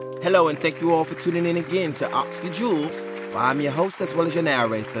Hello and thank you all for tuning in again to Oxky Jules. I'm your host as well as your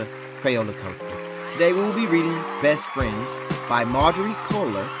narrator, Cuyler. Today we will be reading Best Friends by Margery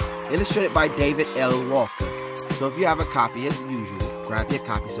Cuyler, illustrated by David L. Walker. So if you have a copy, as usual, grab your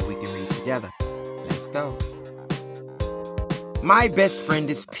copy so we can read together. Let's go. My best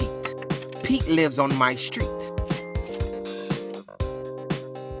friend is Pete. Pete lives on my street.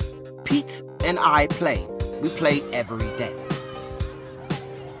 Pete and I play. We play every day.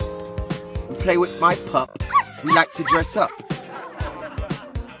 We play with my pup. We like to dress up.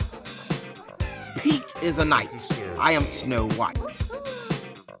 Pete is a knight. I am Snow White.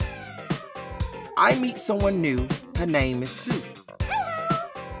 I meet someone new. Her name is Sue.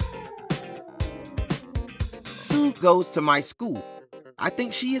 Sue goes to my school. I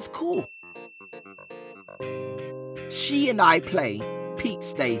think she is cool. She and I play. Pete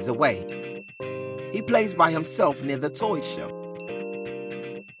stays away. He plays by himself near the toy show.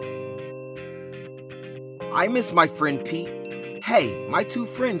 I miss my friend Pete. Hey, my two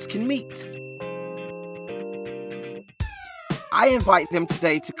friends can meet. I invite them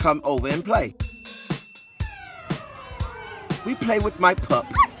today to come over and play. We play with my pup,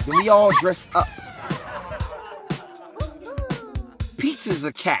 and we all dress up. Pete is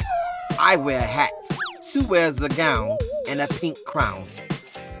a cat. I wear a hat. Sue wears a gown and a pink crown.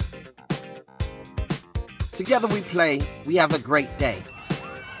 Together we play. We have a great day.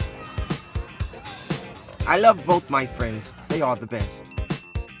 I love both my friends. They are the best.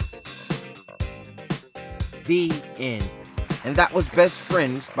 The end. And that was Best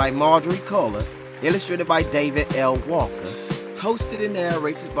Friends by Margery Cuyler, illustrated by David L. Walker, hosted and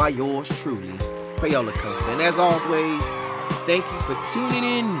narrated by yours truly, Cuyler. And as always, thank you for tuning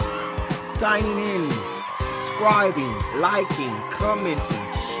in, signing in, subscribing, liking, commenting,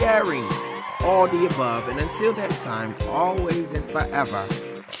 sharing, all the above. And until next time, always and forever,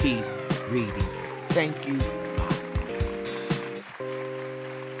 keep reading. Thank you.